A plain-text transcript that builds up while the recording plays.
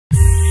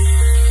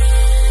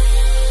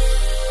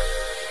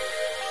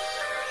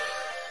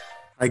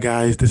Hi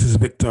guys, this is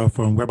Victor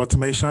from Web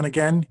Automation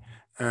again.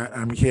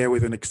 I'm here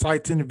with an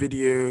exciting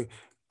video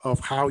of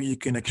how you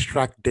can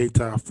extract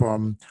data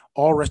from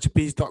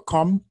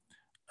allrecipes.com.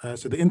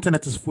 So the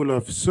internet is full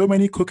of so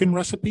many cooking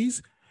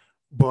recipes,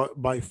 but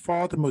by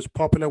far the most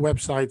popular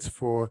websites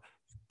for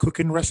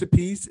cooking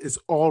recipes is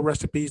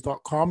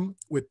allrecipes.com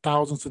with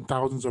thousands and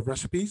thousands of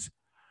recipes.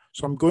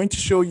 So I'm going to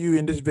show you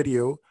in this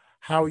video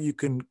how you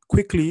can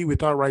quickly,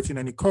 without writing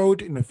any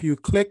code, in a few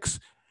clicks,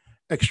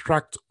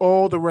 extract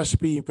all the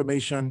recipe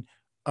information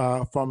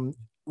from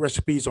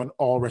recipes on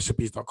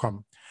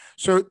allrecipes.com.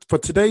 So for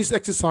today's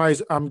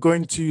exercise, I'm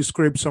going to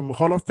scrape some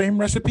Hall of Fame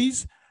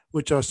recipes,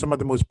 which are some of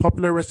the most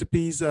popular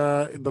recipes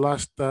in the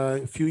last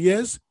few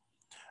years.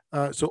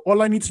 So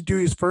all I need to do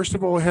is, first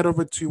of all, head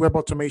over to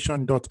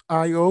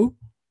webautomation.io,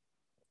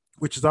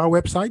 which is our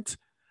website.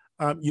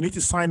 You need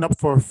to sign up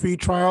for a free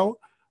trial.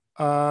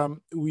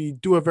 We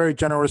do a very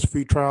generous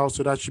free trial,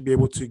 so that should be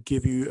able to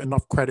give you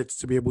enough credits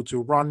to be able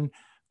to run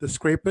the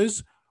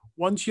scrapers.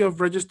 Once you have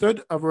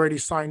registered, I've already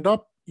signed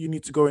up, you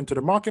need to go into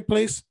the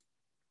marketplace.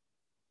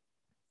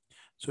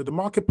 So the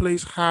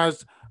marketplace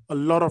has a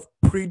lot of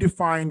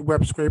predefined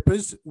web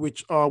scrapers,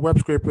 which are web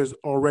scrapers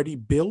already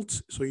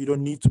built. So you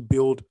don't need to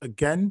build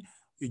again.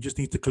 You just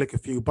need to click a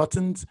few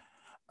buttons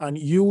and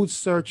you would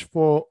search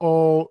for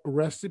all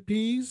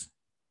recipes.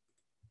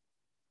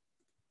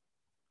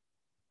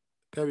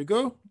 There we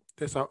go.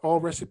 There's our all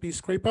recipe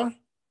scraper.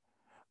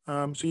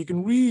 So you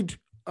can read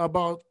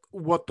about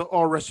what the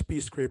all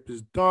recipe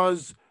scrapers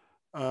does.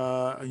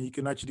 And you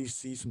can actually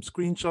see some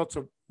screenshots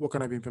of what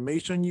kind of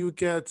information you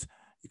get.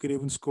 You could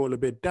even scroll a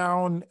bit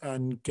down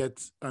and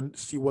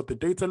see what the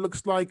data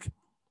looks like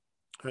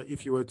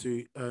if you were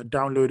to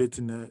download it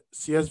in a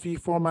CSV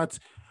format.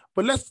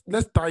 But let's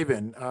dive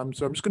in.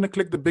 So I'm just going to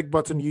click the big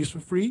button, use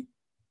for free.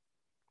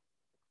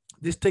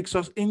 This takes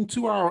us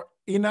into our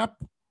in-app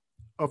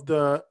of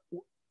the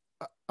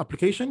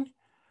application.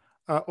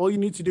 All you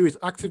need to do is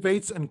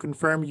activate and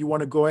confirm you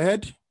want to go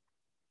ahead.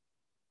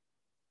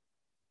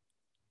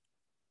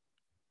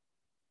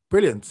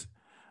 Brilliant.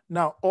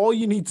 Now, all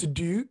you need to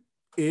do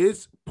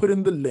is put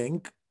in the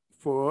link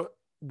for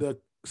the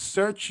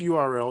search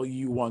URL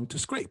you want to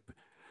scrape.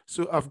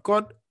 So I've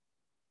got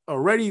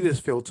already this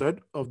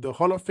filtered of the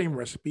Hall of Fame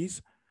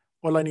recipes.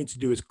 All I need to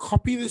do is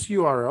copy this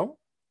URL,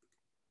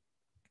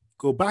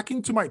 go back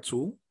into my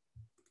tool,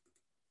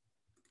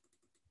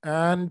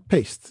 and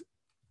paste.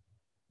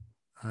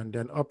 And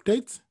then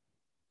update.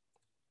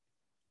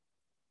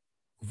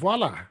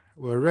 Voila,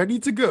 we're ready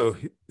to go.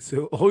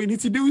 So all you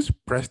need to do is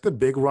press the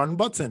big run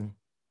button.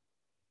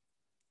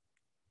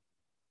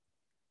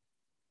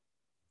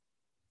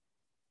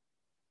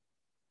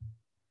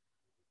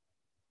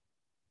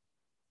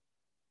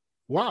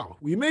 Wow,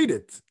 we made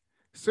it.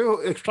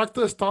 So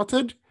extractor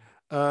started.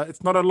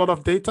 It's not a lot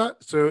of data,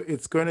 so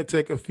it's going to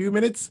take a few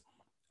minutes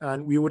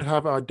and we would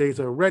have our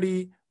data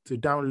ready to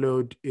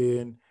download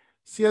in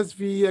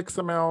CSV,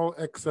 XML,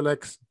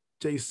 XLX,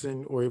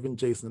 JSON, or even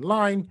JSON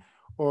line,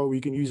 or we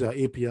can use our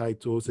API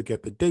tools to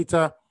get the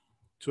data.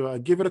 So I'll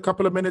give it a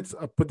couple of minutes.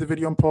 I'll put the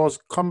video on pause,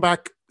 come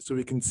back so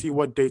we can see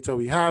what data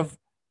we have.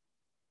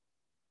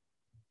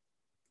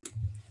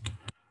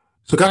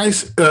 So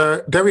guys,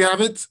 there we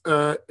have it.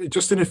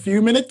 Just in a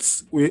few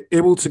minutes, we're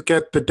able to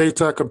get the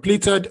data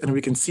completed and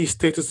we can see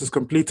status is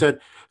completed.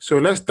 So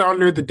let's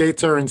download the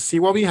data and see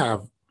what we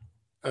have.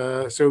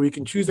 So we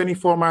can choose any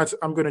format.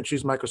 I'm going to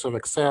choose Microsoft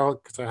Excel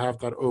because I have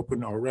that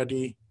open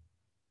already.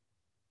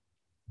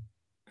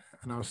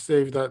 And I'll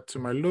save that to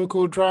my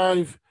local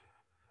drive.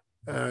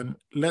 And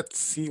let's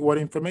see what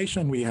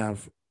information we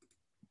have.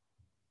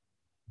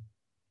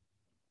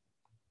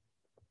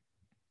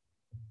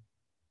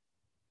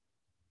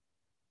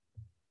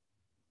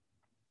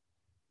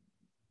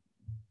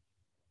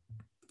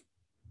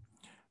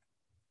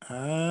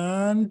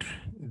 And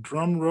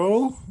drum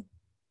roll.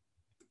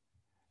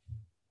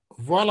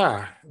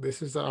 Voila,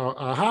 this is our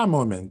aha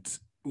moment.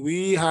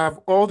 We have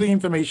all the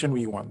information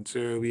we want.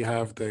 So we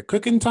have the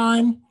cooking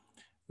time,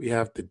 we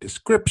have the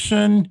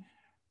description,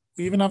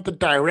 we even have the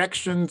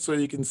direction so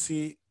you can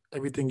see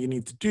everything you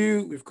need to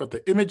do. We've got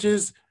the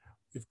images,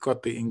 we've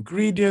got the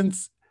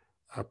ingredients,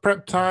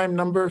 prep time,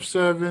 number of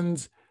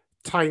servings,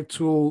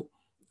 title,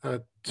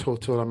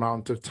 total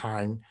amount of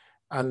time,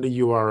 and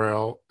the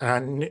URL,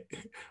 and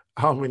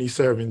how many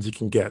servings you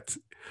can get.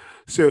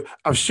 So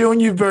I've shown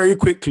you very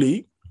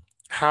quickly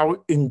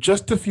how in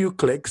just a few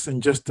clicks,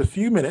 in just a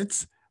few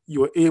minutes,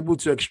 you are able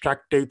to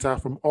extract data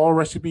from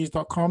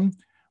allrecipes.com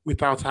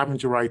without having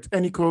to write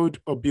any code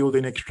or build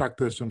any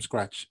extractors from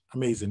scratch.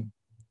 Amazing.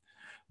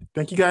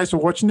 Thank you guys for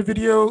watching the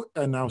video,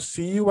 and I'll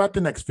see you at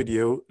the next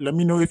video. Let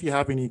me know if you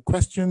have any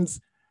questions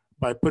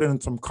by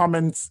putting some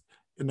comments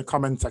in the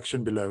comment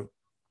section below.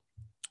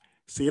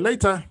 See you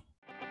later.